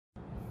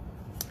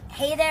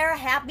Hey there,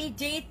 happy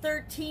day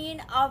 13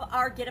 of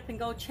our Get Up and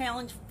Go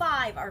Challenge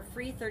 5, our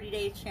free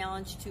 30-day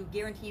challenge to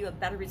guarantee you a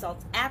better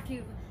results after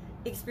you've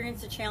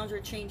experienced a challenge or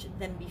change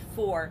than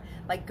before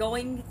by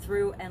going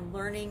through and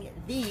learning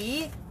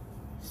the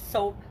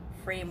SOAP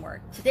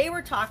framework. Today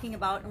we're talking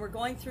about, and we're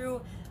going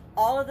through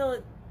all of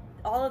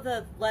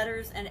the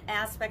letters and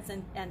aspects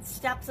and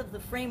steps of the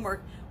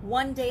framework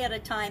one day at a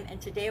time,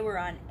 and today we're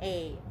on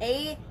A.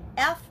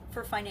 F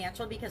for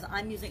financial, because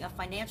I'm using a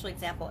financial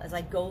example as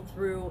I go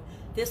through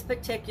this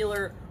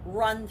particular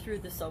run through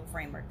the SOAP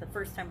framework. The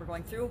first time we're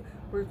going through,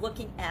 we're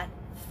looking at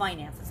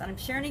finances. And I'm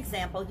sharing an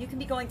example. You can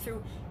be going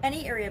through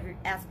any area of your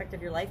aspect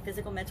of your life,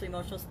 physical, mental,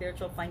 emotional,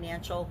 spiritual,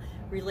 financial,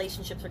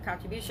 relationships, or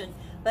contribution.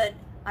 But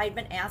I've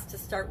been asked to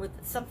start with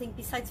something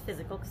besides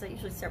physical, because I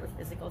usually start with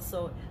physical.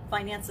 So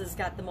finances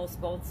got the most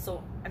votes,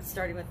 so I'm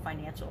starting with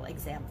financial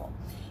example.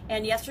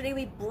 And yesterday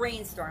we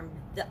brainstormed.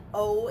 The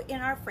O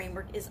in our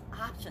framework is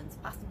options,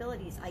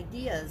 possibilities,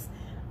 ideas,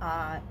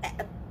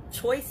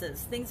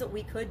 choices, things that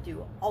we could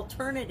do,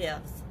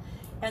 alternatives.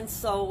 And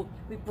so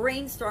we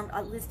brainstormed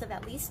a list of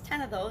at least 10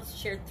 of those,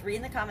 shared 3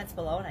 in the comments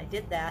below, and I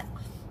did that.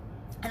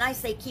 And I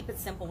say keep it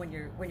simple when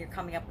you're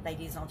coming up with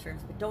ideas and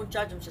alternatives, but don't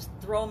judge them, just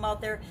throw them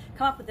out there.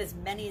 Come up with as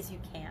many as you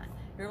can.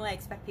 Normally I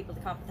expect people to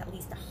come up with at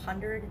least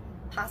 100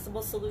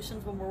 possible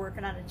solutions when we're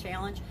working on a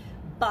challenge,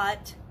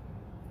 but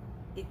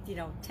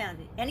 10,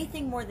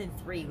 anything more than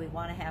 3 we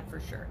want to have for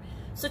sure.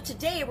 So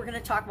today we're going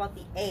to talk about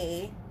the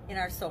A in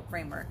our SOAP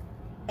framework.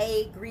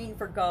 A, green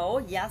for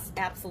go. Yes,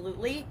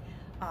 absolutely.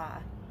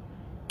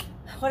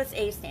 What does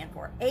A stand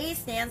for? A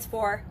stands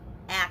for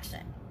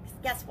action.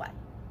 Guess what?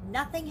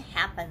 Nothing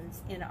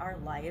happens in our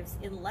lives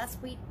unless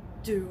we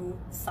do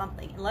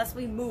something, unless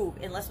we move,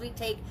 unless we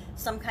take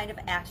some kind of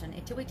action.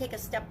 Until we take a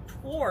step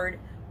toward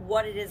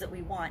what it is that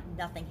we want,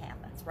 nothing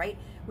happens, right?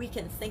 We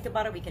can think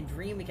about it, we can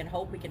dream, we can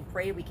hope, we can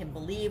pray, we can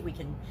believe, we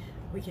can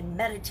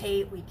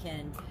meditate, we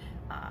can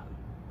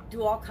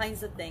do all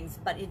kinds of things,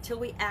 but until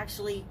we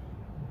actually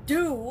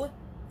do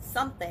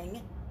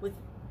something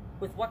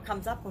with what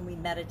comes up when we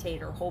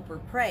meditate or hope or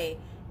pray,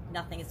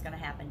 nothing is going to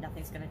happen.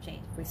 Nothing's going to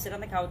change. If we sit on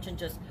the couch and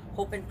just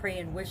hope and pray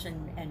and wish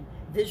and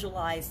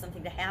visualize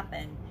something to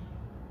happen,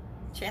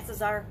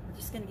 chances are we're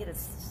just going to get a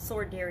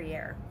sore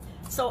derriere.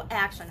 So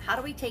action. How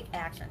do we take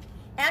action?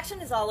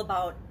 Action is all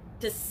about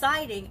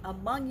deciding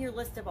among your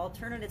list of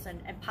alternatives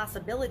and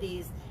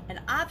possibilities and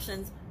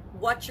options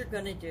what you're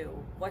going to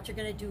do, what you're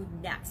going to do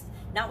next.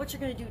 Not what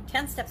you're going to do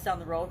 10 steps down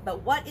the road,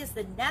 but what is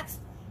the next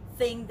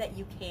thing that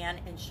you can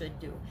and should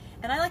do.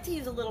 And I like to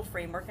use a little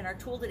framework, and our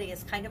tool today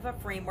is kind of a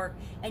framework,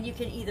 and you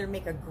can either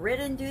make a grid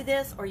and do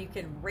this, or you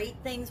can rate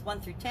things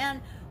 1 through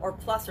 10, or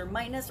plus or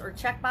minus, or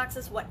check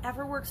boxes,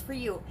 whatever works for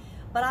you.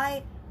 But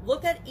I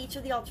look at each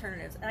of the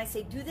alternatives and I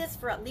say, do this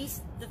for at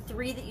least the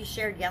 3 that you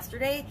shared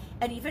yesterday,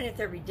 and even if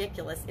they're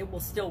ridiculous, it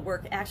will still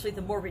work. Actually,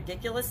 the more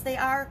ridiculous they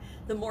are,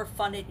 the more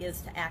fun it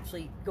is to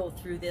actually go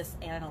through this,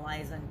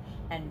 analyze,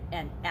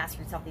 and ask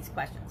yourself these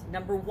questions.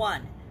 Number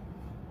 1,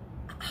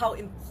 how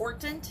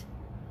important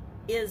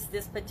is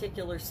this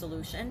particular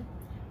solution?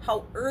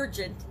 How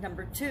urgent,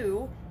 number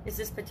 2, is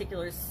this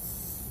particular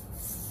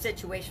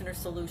situation or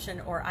solution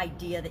or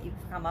idea that you've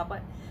come up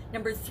with?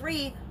 Number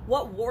 3,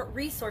 what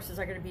resources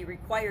are going to be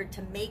required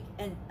to make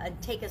and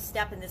take a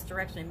step in this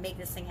direction and make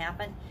this thing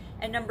happen?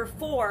 And number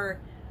 4,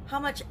 how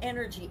much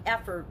energy,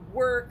 effort,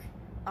 work,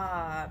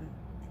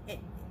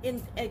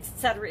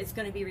 etc. is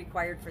going to be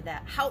required for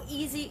that? How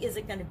easy is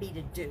it going to be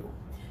to do?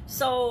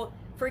 So,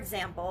 for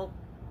example,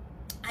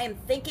 I am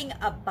thinking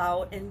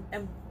about, and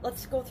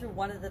let's go through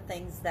one of the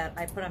things that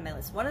I put on my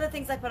list. One of the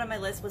things I put on my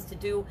list was to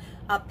do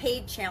a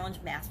paid challenge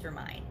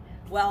mastermind.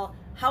 Well,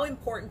 how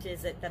important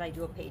is it that I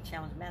do a paid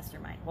challenge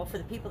mastermind? Well, for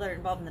the people that are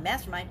involved in the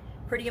mastermind,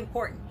 pretty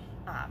important.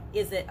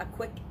 Is it a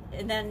quick,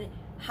 and then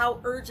how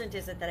urgent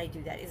is it that I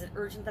do that? Is it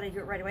urgent that I do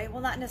it right away?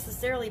 Well, not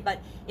necessarily,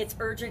 but it's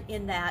urgent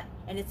in that,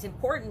 and it's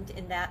important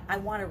in that I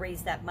want to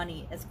raise that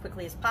money as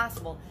quickly as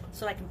possible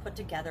so I can put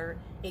together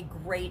a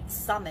great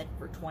summit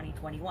for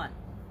 2021.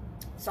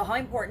 So how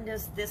important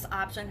is this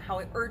option?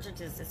 How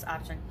urgent is this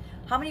option?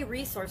 How many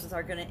resources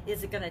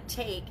is it gonna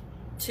take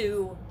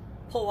to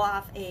pull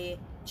off a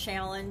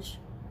challenge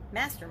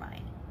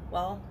mastermind?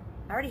 Well,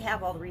 I already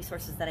have all the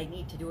resources that I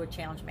need to do a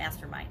challenge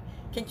mastermind.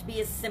 It can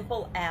be as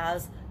simple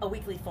as a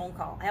weekly phone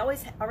call. I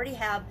already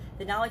have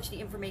the knowledge, the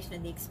information,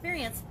 and the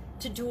experience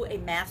to do a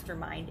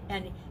mastermind,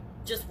 and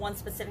just one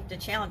specific to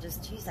challenges.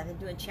 Geez, I've been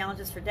doing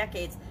challenges for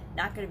decades.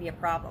 Not going to be a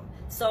problem.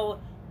 So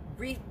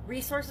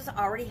resources I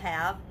already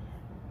have.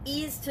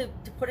 Ease to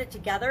put it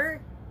together,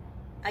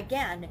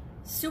 again,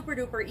 super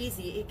duper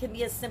easy. It can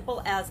be as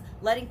simple as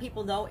letting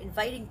people know,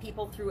 inviting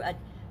people through a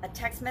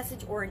text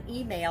message or an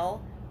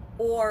email,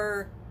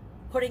 or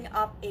putting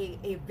up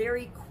a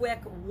very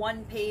quick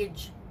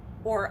 1-page,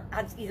 or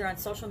either on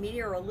social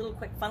media or a little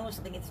quick funnel or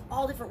something. It's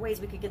all different ways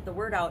we could get the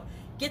word out.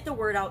 Get the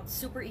word out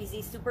super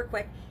easy, super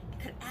quick.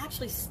 You could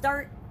actually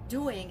start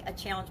doing a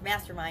challenge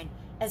mastermind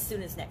as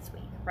soon as next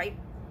week, right?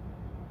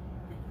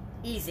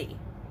 Easy.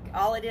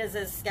 All it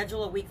is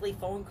schedule a weekly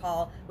phone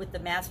call with the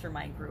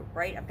mastermind group,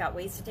 right? I've got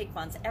ways to take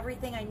funds.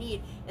 Everything I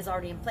need is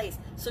already in place.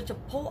 So to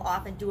pull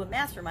off and do a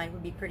mastermind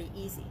would be pretty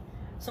easy.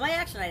 So my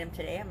action item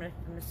today, I'm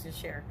just gonna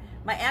share.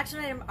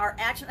 Our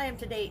action item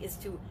today is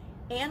to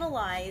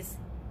analyze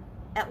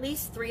at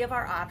least 3 of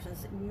our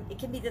options. It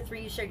can be the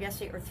 3 you shared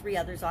yesterday or 3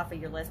 others off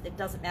of your list. It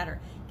doesn't matter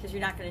because you're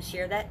not going to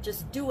share that.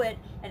 Just do it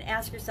and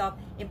ask yourself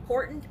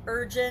important,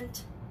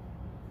 urgent,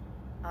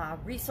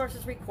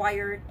 resources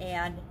required,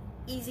 and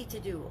easy to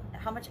do.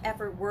 How much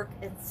effort, work,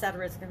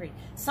 etc. is going to be.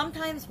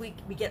 Sometimes we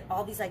get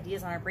all these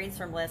ideas on our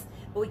brainstorm list,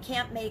 but we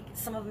can't make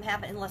some of them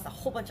happen unless a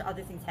whole bunch of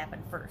other things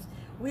happen first.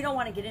 We don't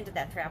want to get into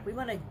that trap. We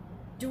want to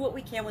do what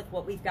we can with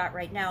what we've got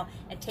right now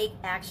and take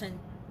action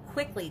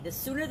quickly. The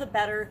sooner the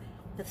better.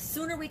 The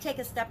sooner we take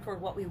a step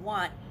toward what we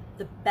want,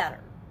 the better,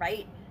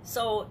 right?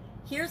 So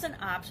here's an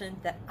option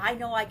that I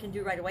know I can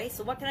do right away.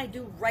 So what can I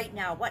do right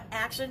now? What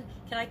action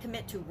can I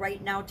commit to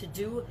right now to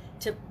do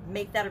to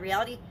make that a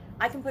reality?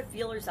 I can put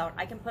feelers out.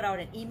 I can put out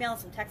an email,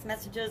 some text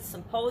messages,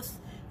 some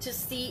posts to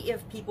see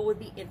if people would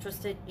be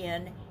interested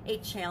in a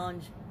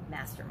challenge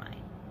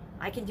mastermind.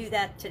 I can do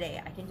that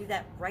today. I can do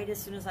that right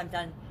as soon as I'm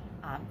done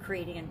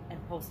creating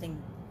and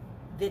posting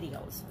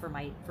videos for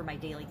my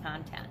daily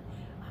content.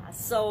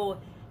 So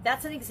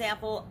that's an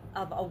example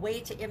of a way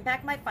to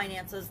impact my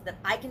finances that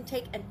I can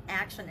take an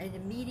action, an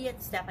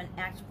immediate step in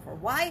action for.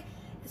 Why?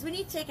 Because we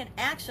need to take an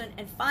action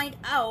and find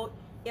out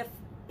if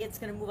it's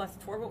going to move us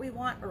toward what we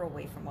want or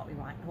away from what we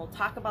want. And we'll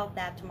talk about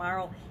that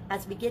tomorrow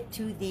as we get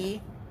to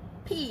the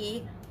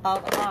P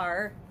of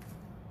our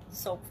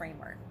SOAP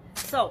framework.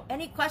 So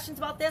any questions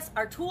about this?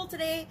 Our tool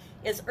today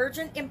is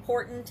urgent,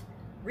 important,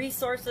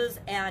 resources,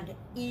 and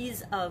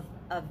ease of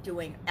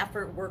doing,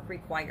 effort, work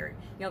required.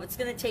 You know, if it's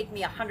going to take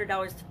me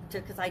 $100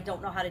 because I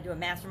don't know how to do a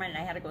mastermind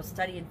and I had to go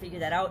study and figure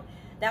that out,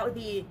 that would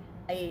be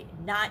a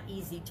not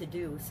easy to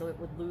do, so it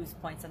would lose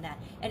points on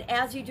that. And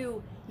as you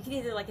do, you can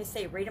either, like I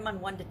say, rate them on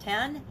 1 to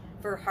 10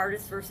 for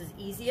hardest versus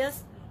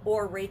easiest,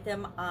 or rate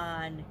them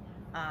on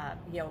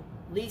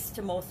least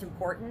to most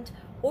important,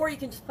 or you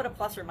can just put a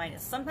plus or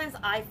minus. Sometimes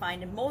I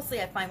find, and mostly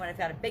I find when I've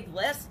got a big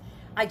list,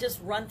 I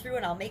just run through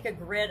and I'll make a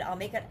grid, I'll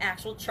make an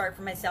actual chart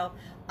for myself,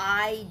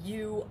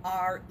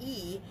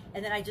 I-U-R-E,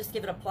 and then I just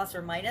give it a plus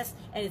or minus,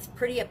 and it's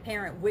pretty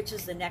apparent which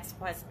is the next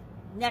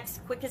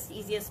quickest,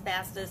 easiest,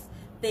 fastest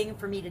thing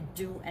for me to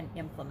do and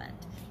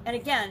implement. And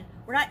again,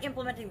 we're not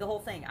implementing the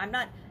whole thing. I'm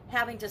not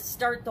having to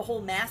start the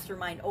whole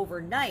mastermind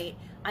overnight.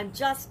 I'm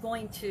just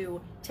going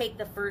to take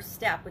the first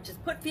step, which is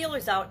put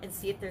feelers out and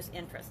see if there's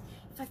interest.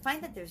 If I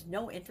find that there's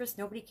no interest,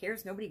 nobody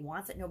cares, nobody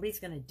wants it, nobody's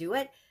going to do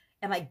it,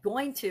 am I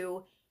going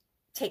to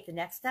take the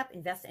next step,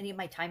 invest any of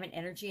my time and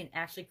energy in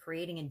actually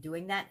creating and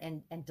doing that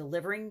and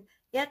delivering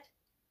it?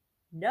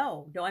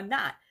 No, I'm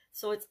not.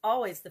 So it's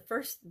always the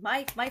first,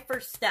 my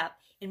first step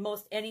in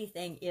most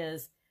anything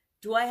is,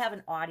 do I have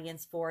an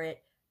audience for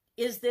it?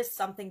 Is this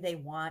something they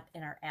want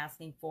and are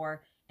asking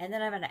for? And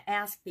then I'm going to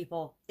ask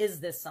people, is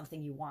this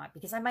something you want?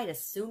 Because I might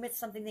assume it's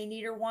something they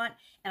need or want,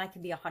 and I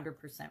can be 100%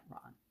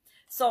 wrong.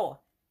 So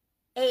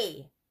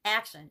A,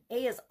 action.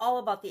 A is all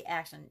about the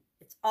action.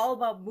 It's all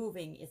about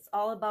moving. It's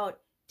all about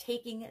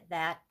taking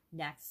that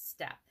next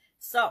step.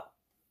 So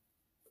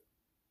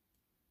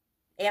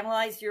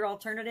analyze your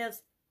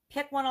alternatives,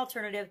 pick one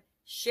alternative,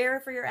 share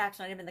it for your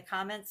action item in the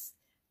comments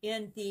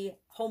in the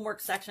homework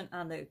section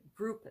on the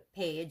group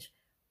page,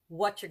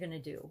 what you're going to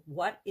do.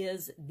 What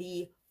is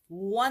the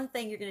one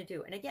thing you're going to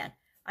do? And again,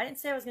 I didn't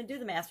say I was going to do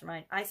the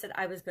mastermind. I said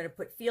I was going to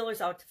put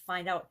feelers out to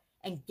find out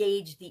and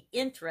gauge the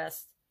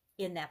interest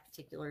in that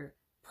particular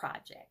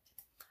project.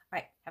 All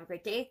right, have a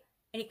great day.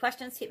 Any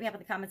questions, hit me up in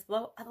the comments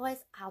below.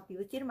 Otherwise, I'll be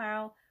with you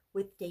tomorrow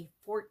with day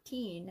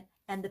 14.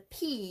 And the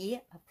P,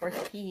 of course,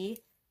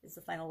 P is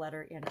the final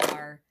letter in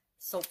our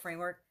SOAP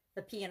framework.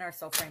 The P in our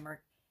SOAP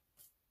framework.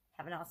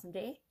 Have an awesome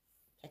day.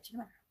 Catch you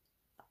tomorrow.